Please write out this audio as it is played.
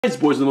It's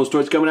Boys of the Most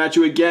Toys coming at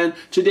you again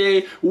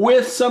today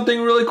with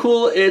something really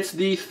cool. It's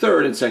the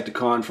third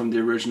Insecticon from the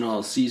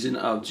original season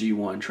of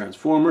G1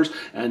 Transformers,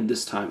 and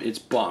this time it's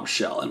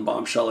Bombshell. And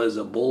Bombshell is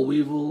a bull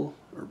weevil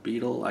or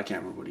beetle. I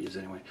can't remember what he is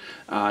anyway.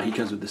 He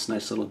comes with this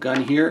nice little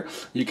gun here.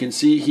 You can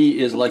see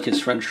he is like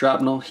his friend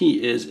Shrapnel.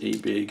 He is a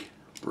big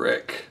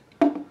brick.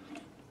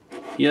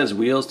 He has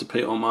wheels to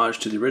pay homage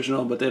to the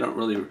original, but they don't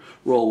really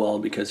roll well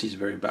because he's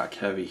very back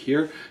heavy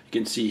here. You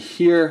can see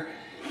here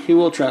he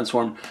will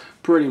transform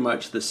pretty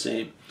much the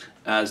same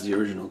as the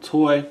original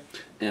toy,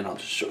 and I'll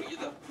just show you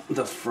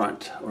the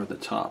front or the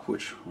top,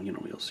 which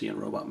you'll see in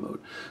robot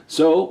mode.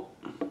 So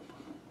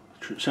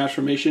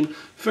transformation,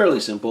 fairly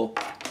simple.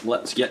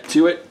 Let's get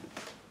to it.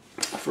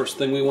 First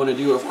thing we want to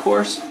do, of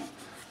course,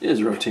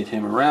 is rotate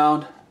him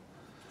around,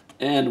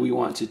 and we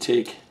want to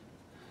take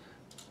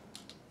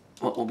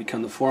what will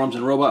become the forearms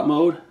in robot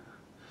mode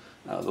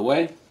out of the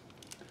way.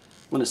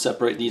 I'm going to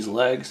separate these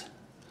legs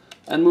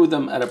and move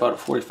them at about a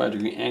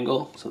 45-degree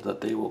angle so that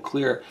they will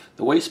clear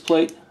the waist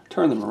plate,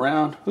 turn them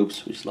around.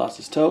 Oops, we just lost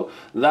his toe.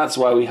 That's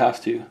why we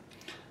have to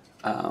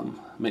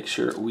make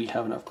sure we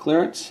have enough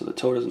clearance so the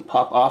toe doesn't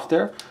pop off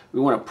there. We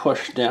want to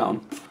push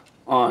down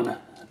on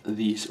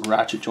these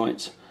ratchet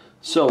joints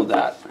so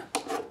that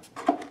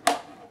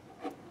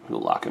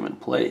we'll lock him in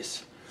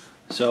place.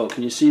 So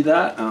can you see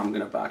that? I'm going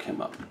to back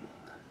him up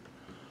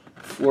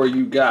for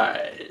you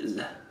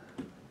guys.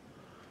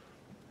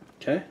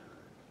 Okay.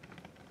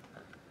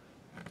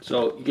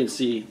 So you can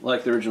see,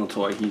 like the original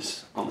toy,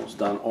 he's almost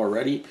done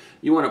already.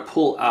 You want to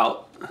pull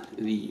out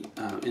the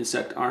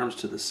insect arms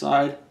to the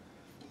side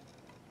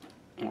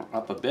or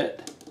up a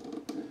bit.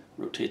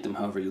 Rotate them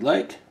however you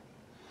like.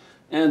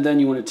 And then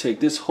you want to take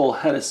this whole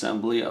head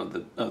assembly of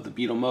the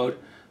beetle mode,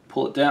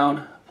 pull it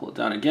down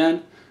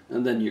again,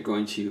 and then you're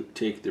going to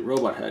take the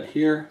robot head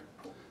here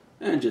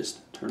and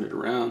just turn it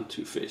around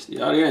to face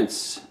the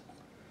audience.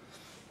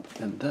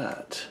 And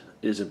that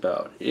is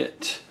about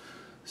it.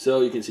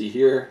 So you can see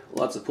here,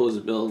 lots of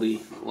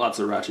posability, lots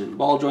of ratchet and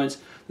ball joints.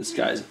 This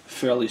guy's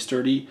fairly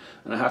sturdy,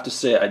 and I have to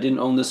say I didn't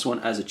own this one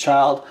as a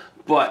child,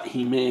 but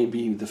he may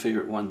be the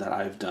favorite one that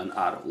I've done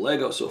out of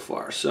Lego so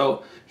far.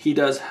 So he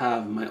does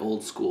have my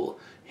old school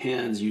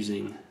hands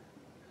using,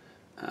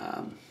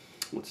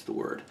 what's the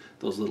word?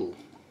 Those little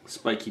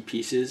spiky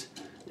pieces,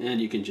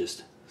 and you can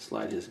just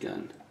slide his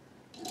gun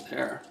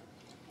there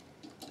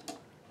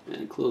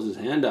and close his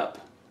hand up,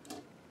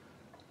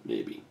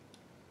 maybe.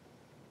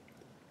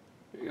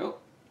 There you go.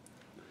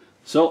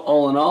 So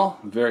all in all,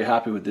 I'm very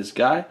happy with this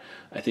guy.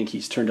 I think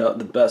he's turned out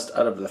the best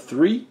out of the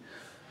three,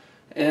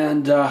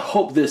 and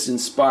hope this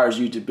inspires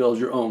you to build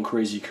your own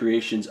crazy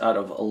creations out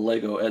of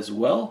Lego as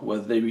well,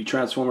 whether they be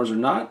Transformers or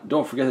not.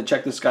 Don't forget to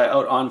check this guy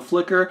out on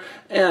Flickr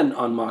and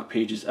on MOC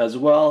pages as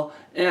well.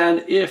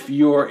 And if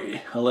you're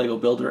a Lego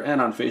builder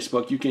and on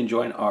Facebook, you can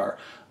join our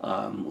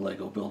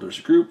Lego Builders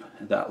group.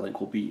 That link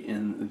will be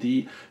in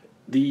the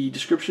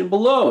description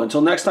below.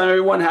 Until next time,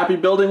 everyone, happy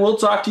building. We'll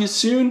talk to you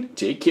soon.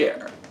 Take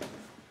care.